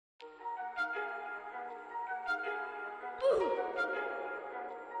I've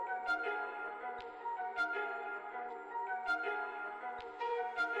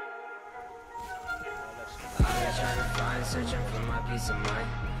been trying to find, searching for my peace of mind.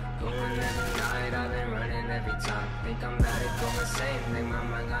 Going every night, I've been running every time. Think I'm about to go insane, think my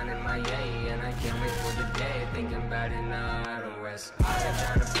mind gone in my yay. And I can't wait for the day, thinking about it now, I don't rest. I've been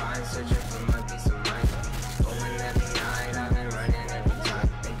trying to find, searching for my peace of mind. Going every night, I've been running every time.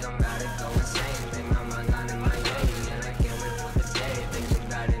 Think I'm about to go insane, think my mind gone in my yay. And I can't wait for the day, thinking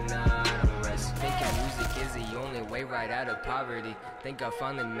about it now, I don't rest. Making music is the only way right out of poverty. Think I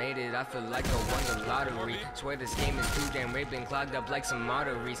finally made it, I feel like I won the lottery. Swear this game is too damn rigged, been clogged up like some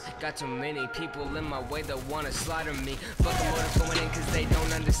arteries. Got too many people in my way that wanna slaughter me. Fuck a motive going in cause they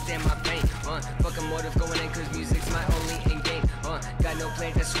don't understand my pain. Fuck a motive going in cause music's my only end game. Got no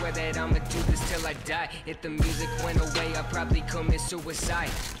plan, I swear that I'ma do this till I die. If the music went away, I'd probably commit suicide.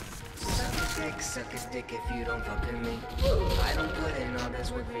 Suck his dick if you don't fuck with me. I don't put in all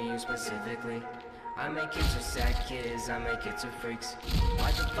this work for you specifically. I make it to sad kids, I make it to freaks.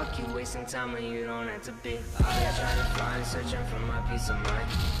 Why the fuck you wasting time when you don't have to be? I've been trying to find, searching for my peace of mind.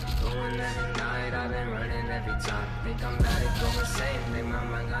 Going every night, I've been running every time. Think I'm about to go insane, think my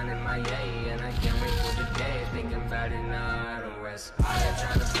mind gone in my yay. And I can't wait for the day, thinking about it now, I don't rest. I've been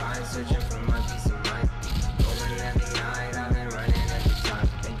trying to find, searching for my peace of mind. Going every night, I've been running every time.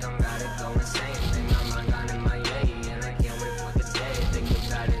 Think I'm about to go insane, think my mind gone in my yay. And I can't wait for the day, thinking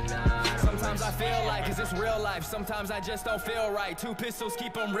about it now. Sometimes I feel like, cause it's real life. Sometimes I just don't feel right. Two pistols,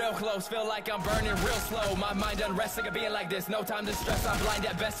 keep them real close. Feel like I'm burning real slow. My mind done rest, sick of being like this. No time to stress, I'm blind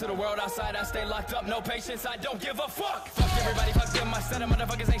at best to the world outside. I stay locked up, no patience, I don't give a fuck. Fuck everybody, fuck them, I said them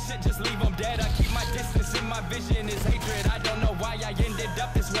motherfuckers ain't shit, just leave them dead. I keep my distance and my vision is hatred. I don't know why I ended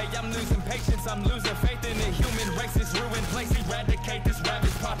up this way. I'm losing patience, I'm losing faith in the human race. It's ruined place, eradicate this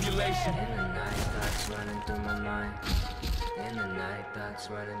ravaged population. In the night, thoughts running through my mind. In the night, thoughts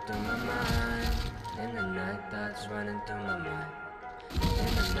running through my mind. In the night, thoughts running through my mind.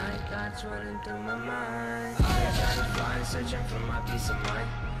 In the night, thoughts running through my mind. I've been trying to find, searching for my peace of mind.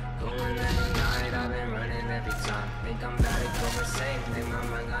 Going every night, I've been running every time. Think I'm about to go insane, think my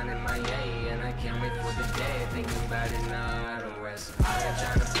mind gone in my yay. And I can't wait for the day, thinking about it now, I don't rest. I've been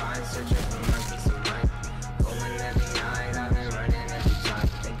trying to